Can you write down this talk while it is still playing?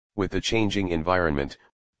With the changing environment,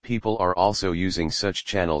 people are also using such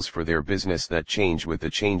channels for their business that change with the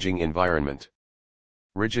changing environment.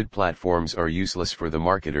 Rigid platforms are useless for the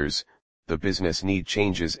marketers, the business need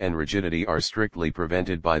changes and rigidity are strictly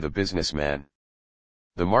prevented by the businessman.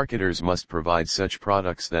 The marketers must provide such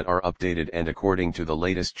products that are updated and according to the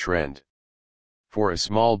latest trend. For a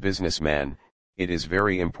small businessman, it is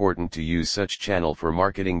very important to use such channel for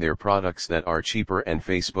marketing their products that are cheaper, and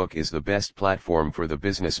Facebook is the best platform for the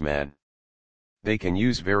businessman. They can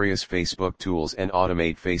use various Facebook tools and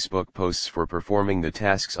automate Facebook posts for performing the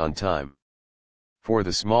tasks on time. For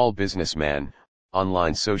the small businessman,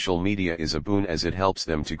 online social media is a boon as it helps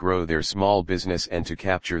them to grow their small business and to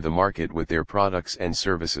capture the market with their products and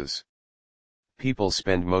services. People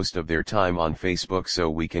spend most of their time on Facebook, so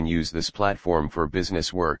we can use this platform for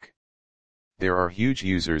business work. There are huge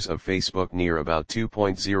users of Facebook, near about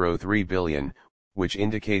 2.03 billion, which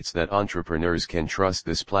indicates that entrepreneurs can trust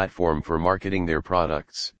this platform for marketing their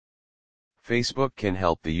products. Facebook can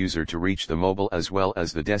help the user to reach the mobile as well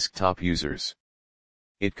as the desktop users.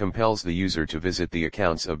 It compels the user to visit the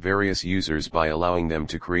accounts of various users by allowing them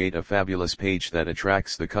to create a fabulous page that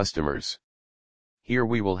attracts the customers. Here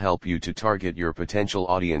we will help you to target your potential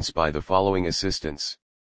audience by the following assistance.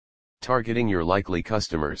 Targeting your likely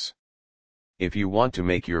customers. If you want to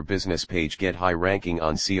make your business page get high ranking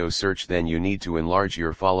on SEO search, then you need to enlarge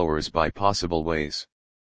your followers by possible ways.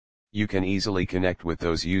 You can easily connect with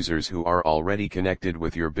those users who are already connected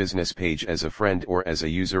with your business page as a friend or as a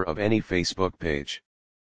user of any Facebook page.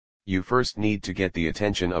 You first need to get the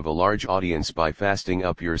attention of a large audience by fasting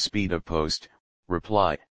up your speed of post,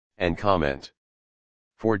 reply, and comment.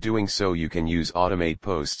 For doing so you can use Automate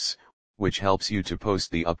Posts, which helps you to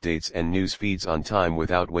post the updates and news feeds on time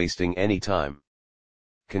without wasting any time.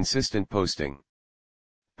 Consistent posting.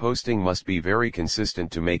 Posting must be very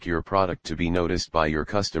consistent to make your product to be noticed by your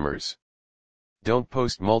customers. Don't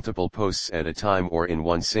post multiple posts at a time or in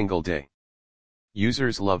one single day.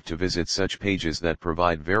 Users love to visit such pages that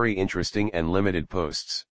provide very interesting and limited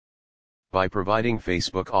posts. By providing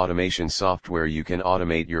Facebook automation software, you can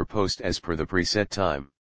automate your post as per the preset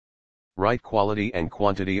time. Right quality and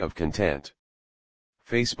quantity of content.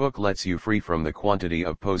 Facebook lets you free from the quantity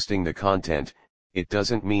of posting the content. It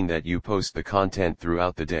doesn't mean that you post the content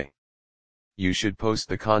throughout the day. You should post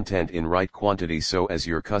the content in right quantity so as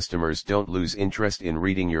your customers don't lose interest in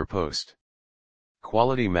reading your post.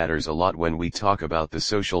 Quality matters a lot when we talk about the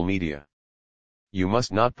social media. You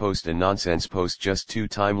must not post a nonsense post just to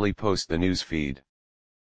timely post the news feed.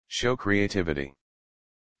 Show creativity.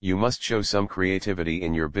 You must show some creativity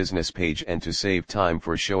in your business page, and to save time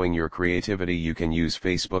for showing your creativity you can use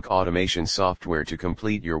Facebook automation software to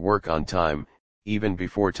complete your work on time, even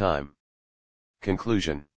before time.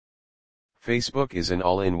 Conclusion. Facebook is an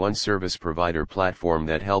all-in-one service provider platform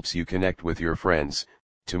that helps you connect with your friends,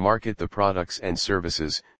 to market the products and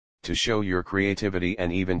services, to show your creativity,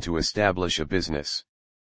 and even to establish a business.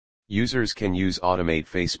 Users can use Automate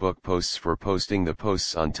Facebook Posts for posting the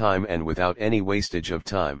posts on time and without any wastage of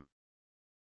time.